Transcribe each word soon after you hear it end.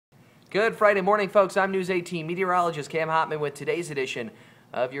Good Friday morning, folks. I'm News 18 meteorologist Cam Hotman with today's edition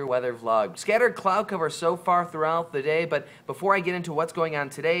of your weather vlog. Scattered cloud cover so far throughout the day, but before I get into what's going on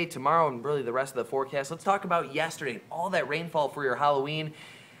today, tomorrow, and really the rest of the forecast, let's talk about yesterday. All that rainfall for your Halloween.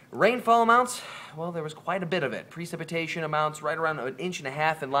 Rainfall amounts, well, there was quite a bit of it. Precipitation amounts right around 1.5 inches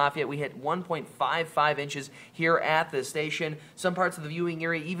in Lafayette. We hit 1.55 inches here at the station. Some parts of the viewing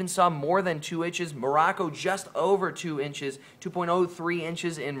area even saw more than 2 inches. Morocco just over 2 inches, 2.03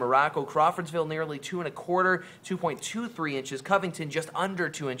 inches in Morocco. Crawfordsville nearly 2.25, 2.23 inches. Covington just under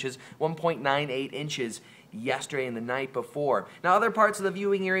 2 inches, 1.98 inches yesterday and the night before. Now, other parts of the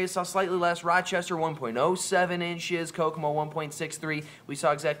viewing area saw slightly less. Rochester, 1.07 inches. Kokomo, 1.63. We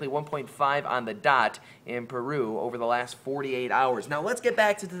saw exactly 1.5 on the dot in Peru over the last 48 hours. Now, let's get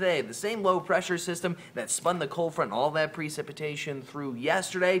back to today. The same low pressure system that spun the cold front, all that precipitation through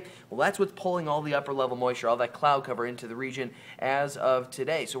yesterday, well, that's what's pulling all the upper level moisture, all that cloud cover into the region as of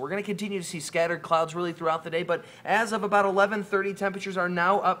today. So we're going to continue to see scattered clouds really throughout the day, but as of about 11:30, temperatures are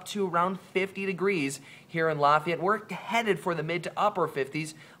now up to around 50 degrees here in Lafayette. We're headed for the mid to upper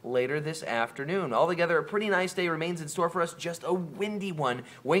 50s later this afternoon. Altogether, a pretty nice day remains in store for us, just a windy one.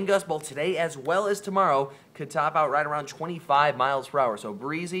 Wind gusts both today as well as tomorrow could top out right around 25 miles per hour, so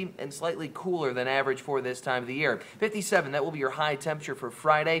breezy and slightly cooler than average for this time of the year. 57, that will be your high temperature for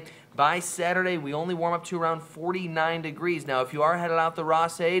Friday. By Saturday, we only warm up to around 49 degrees. Now, if you are headed out the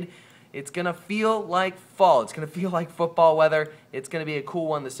Ross-Ade, it's going to feel like fall. It's going to feel like football weather. It's going to be a cool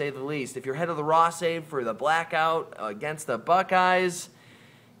one, to say the least. If you're headed to the Ross-Ade for the blackout against the Buckeyes,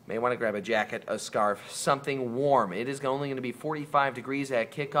 you may want to grab a jacket, a scarf, something warm. It is only going to be 45 degrees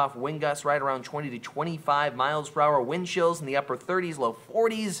at kickoff. Wind gusts right around 20 to 25 miles per hour. Wind chills in the upper 30s, low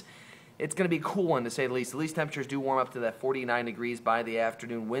 40s. It's going to be a cool one, to say the least. The least temperatures do warm up to that 49 degrees by the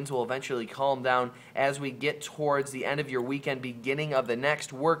afternoon. Winds will eventually calm down as we get towards the end of your weekend, beginning of the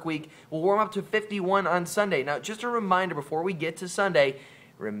next work week. We'll warm up to 51 on Sunday. Now, just a reminder before we get to Sunday,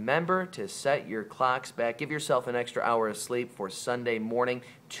 remember to set your clocks back. Give yourself an extra hour of sleep for Sunday morning.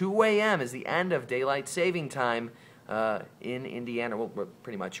 2 a.m. is the end of daylight saving time in Indiana. Well,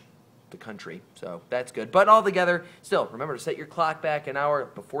 pretty much the country, so that's good. But altogether, still, remember to set your clock back an hour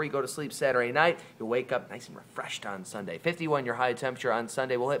before you go to sleep Saturday night. You'll wake up nice and refreshed on Sunday. 51 your high temperature on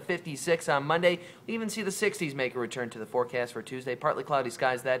Sunday. We'll hit 56 on Monday. We even see the 60s make a return to the forecast for Tuesday. Partly cloudy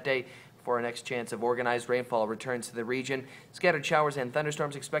skies that day before our next chance of organized rainfall returns to the region. Scattered showers and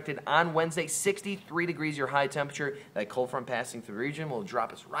thunderstorms expected on Wednesday. 63 degrees your high temperature. That cold front passing through the region will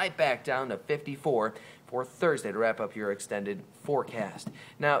drop us right back down to 54 for Thursday to wrap up your extended forecast.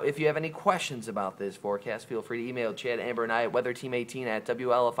 Now, if you have any questions about this forecast, feel free to email Chad, Amber, and I at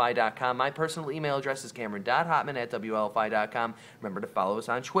weatherteam18@WLFI.com. My personal email address is Cameron.Hotman@WLFI.com. Remember to follow us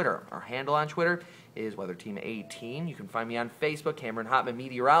on Twitter. Our handle on Twitter is weatherteam18. You can find me on Facebook, Cameron Hotman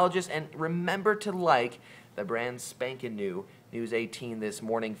Meteorologist, and remember to like the brand spanking new News 18 This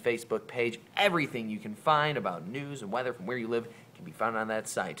Morning Facebook page. Everything you can find about news and weather from where you live can be found on that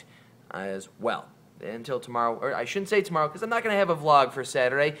site as well. Until tomorrow, or I shouldn't say tomorrow because I'm not going to have a vlog for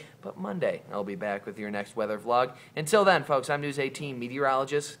Saturday, but Monday I'll be back with your next weather vlog. Until then, folks, I'm News 18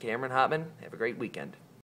 meteorologist Cameron Hotman. Have a great weekend.